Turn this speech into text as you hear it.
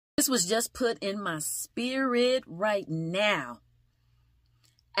This was just put in my spirit right now.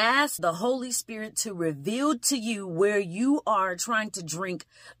 Ask the Holy Spirit to reveal to you where you are trying to drink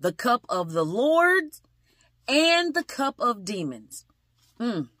the cup of the Lord and the cup of demons.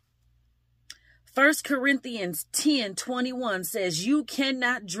 1 Corinthians 10:21 says, you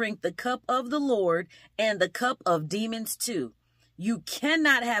cannot drink the cup of the Lord and the cup of demons too. You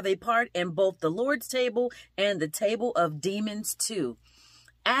cannot have a part in both the Lord's table and the table of demons too.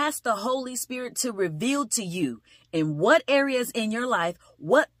 Ask the Holy Spirit to reveal to you in what areas in your life,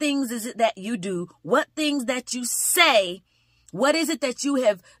 what things is it that you do, what things that you say, what is it that you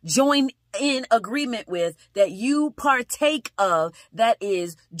have joined in agreement with that you partake of that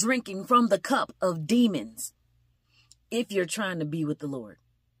is drinking from the cup of demons. If you're trying to be with the Lord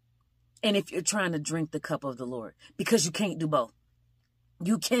and if you're trying to drink the cup of the Lord, because you can't do both.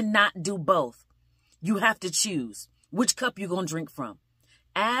 You cannot do both. You have to choose which cup you're going to drink from.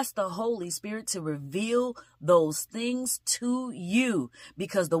 Ask the Holy Spirit to reveal those things to you,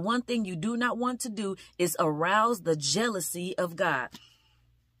 because the one thing you do not want to do is arouse the jealousy of God.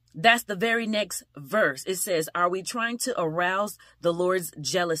 That's the very next verse. It says, are we trying to arouse the Lord's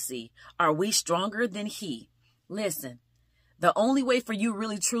jealousy? Are we stronger than he? Listen, the only way for you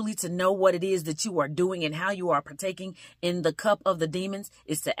really truly to know what it is that you are doing and how you are partaking in the cup of the demons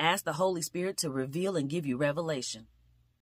is to ask the Holy Spirit to reveal and give you revelation.